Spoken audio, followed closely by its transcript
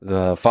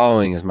The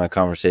following is my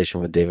conversation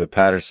with David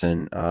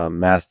Patterson, a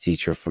math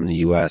teacher from the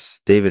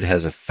US. David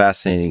has a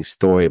fascinating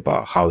story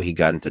about how he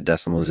got into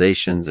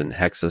decimalisations and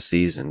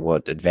hexoses and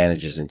what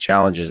advantages and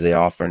challenges they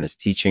offer in his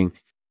teaching.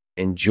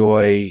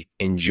 Enjoy.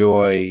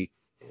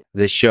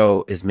 This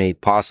show is made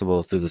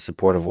possible through the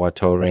support of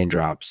Watteau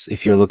Raindrops.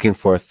 If you're looking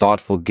for a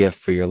thoughtful gift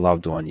for your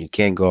loved one, you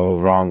can't go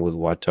wrong with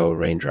Watteau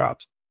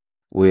Raindrops.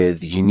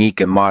 With unique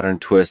and modern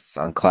twists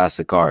on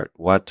classic art,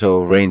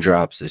 Watteau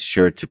Raindrops is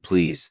sure to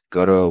please.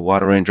 Go to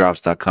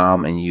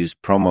watteauraindrops.com and use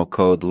promo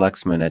code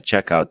Lexman at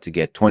checkout to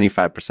get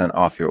 25%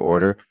 off your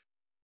order.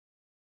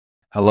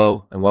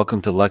 Hello, and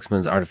welcome to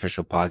Lexman's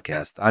Artificial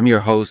Podcast. I'm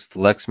your host,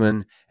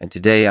 Lexman, and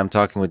today I'm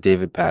talking with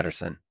David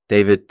Patterson.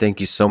 David, thank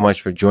you so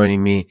much for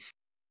joining me.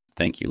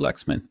 Thank you,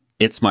 Lexman.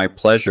 It's my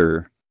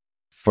pleasure.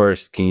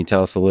 First, can you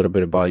tell us a little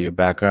bit about your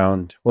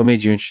background? What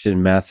made you interested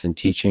in maths and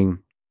teaching?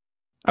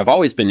 I've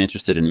always been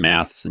interested in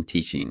maths and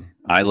teaching.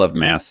 I loved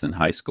maths in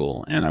high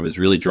school, and I was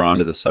really drawn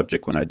to the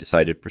subject when I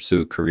decided to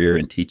pursue a career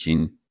in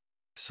teaching.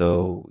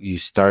 So you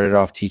started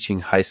off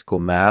teaching high school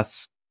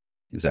maths?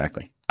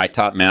 Exactly. I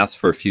taught maths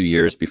for a few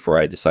years before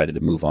I decided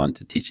to move on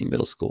to teaching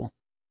middle school.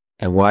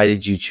 And why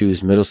did you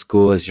choose middle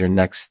school as your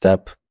next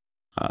step?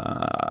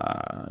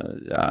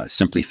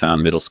 Simply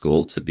found middle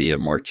school to be a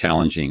more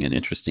challenging and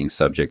interesting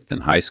subject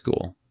than high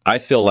school. I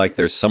feel like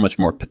there's so much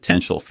more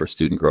potential for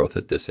student growth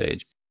at this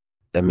age.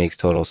 That makes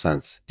total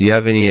sense. Do you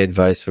have any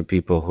advice for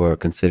people who are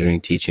considering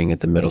teaching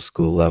at the middle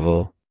school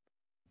level?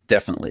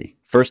 Definitely.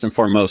 First and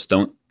foremost,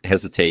 don't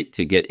hesitate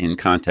to get in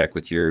contact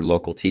with your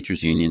local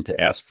teachers union to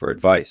ask for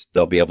advice.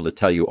 They'll be able to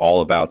tell you all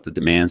about the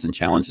demands and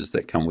challenges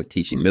that come with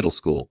teaching middle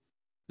school.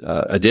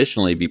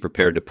 Additionally, be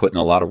prepared to put in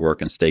a lot of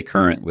work and stay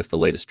current with the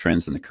latest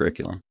trends in the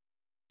curriculum.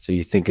 So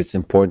you think it's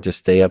important to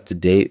stay up to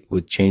date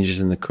with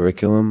changes in the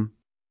curriculum?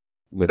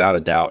 Without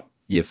a doubt.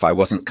 If I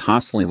wasn't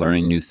constantly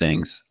learning new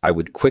things, I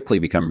would quickly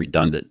become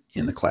redundant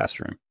in the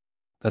classroom.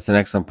 That's an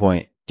excellent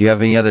point. Do you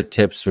have any other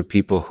tips for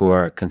people who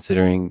are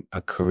considering a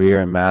career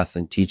in math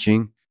and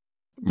teaching?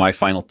 My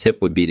final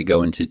tip would be to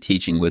go into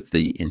teaching with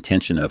the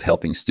intention of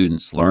helping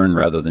students learn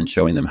rather than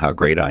showing them how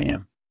great I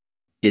am.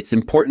 It's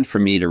important for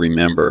me to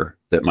remember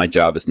that my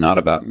job is not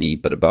about me,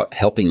 but about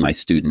helping my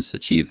students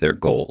achieve their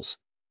goals.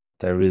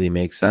 That really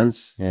makes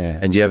sense. Yeah.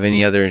 And do you have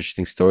any other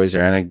interesting stories or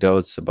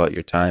anecdotes about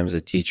your time as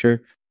a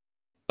teacher?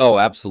 Oh,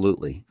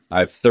 absolutely.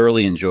 I've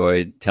thoroughly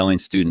enjoyed telling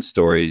students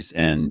stories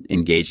and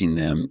engaging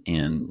them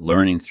in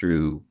learning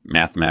through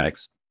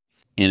mathematics.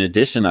 In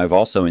addition, I've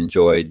also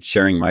enjoyed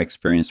sharing my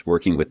experience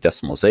working with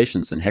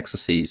decimalisations and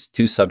hexoses,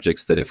 two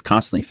subjects that have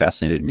constantly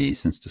fascinated me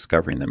since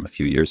discovering them a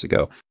few years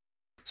ago.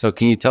 So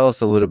can you tell us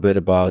a little bit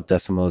about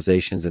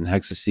decimalisations and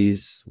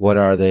hexoses? What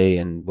are they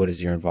and what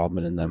is your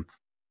involvement in them?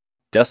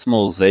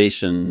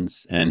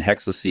 Decimalisations and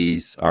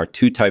hexoses are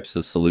two types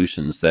of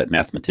solutions that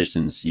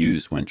mathematicians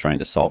use when trying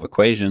to solve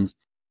equations.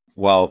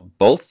 While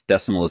both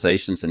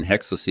decimalisations and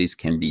hexoses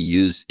can be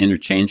used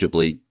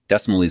interchangeably,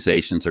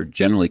 decimalisations are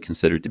generally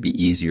considered to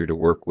be easier to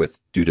work with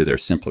due to their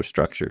simpler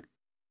structure.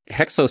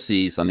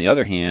 Hexoses, on the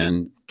other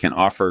hand, can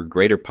offer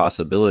greater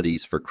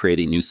possibilities for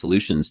creating new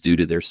solutions due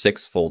to their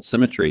six-fold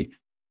symmetry.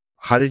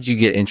 How did you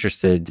get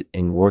interested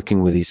in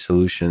working with these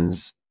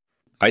solutions?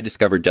 I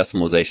discovered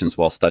decimalisations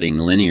while studying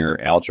linear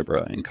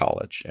algebra in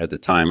college. At the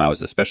time, I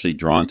was especially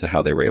drawn to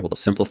how they were able to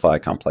simplify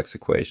complex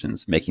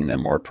equations, making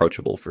them more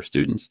approachable for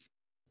students.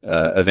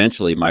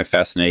 Eventually, my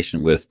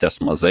fascination with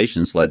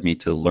decimalisations led me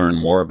to learn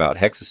more about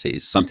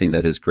hexoses, something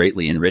that has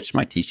greatly enriched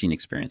my teaching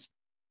experience.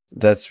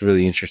 That's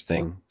really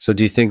interesting. So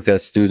do you think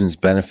that students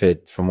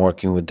benefit from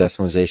working with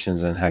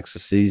decimalisations and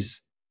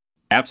hexoses?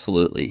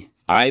 Absolutely.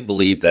 I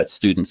believe that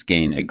students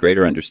gain a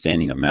greater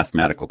understanding of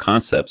mathematical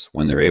concepts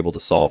when they're able to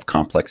solve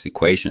complex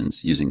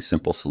equations using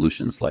simple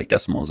solutions like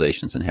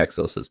decimalisations and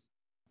hexoses.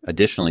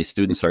 Additionally,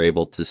 students are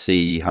able to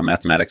see how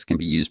mathematics can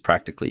be used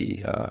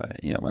practically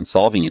when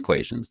solving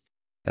equations.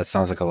 That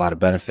sounds like a lot of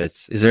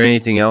benefits. Is there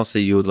anything else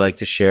that you would like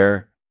to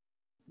share?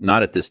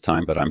 Not at this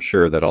time, but I'm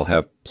sure that I'll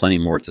have plenty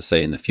more to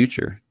say in the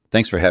future.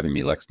 Thanks for having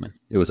me, Lexman.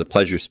 It was a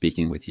pleasure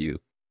speaking with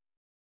you.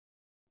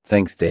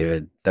 Thanks,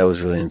 David. That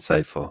was really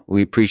insightful.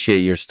 We appreciate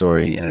your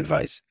story and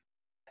advice.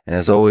 And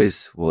as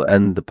always, we'll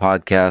end the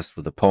podcast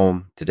with a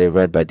poem today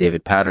read by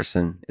David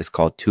Patterson. It's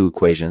called Two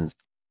Equations.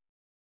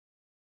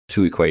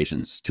 Two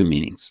equations, two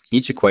meanings.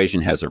 Each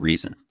equation has a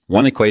reason.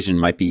 One equation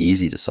might be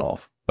easy to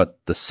solve, but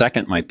the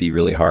second might be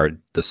really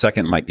hard. The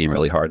second might be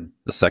really hard.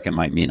 The second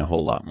might mean a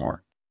whole lot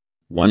more.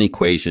 One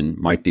equation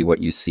might be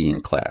what you see in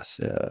class,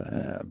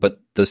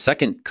 but the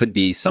second could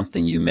be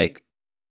something you make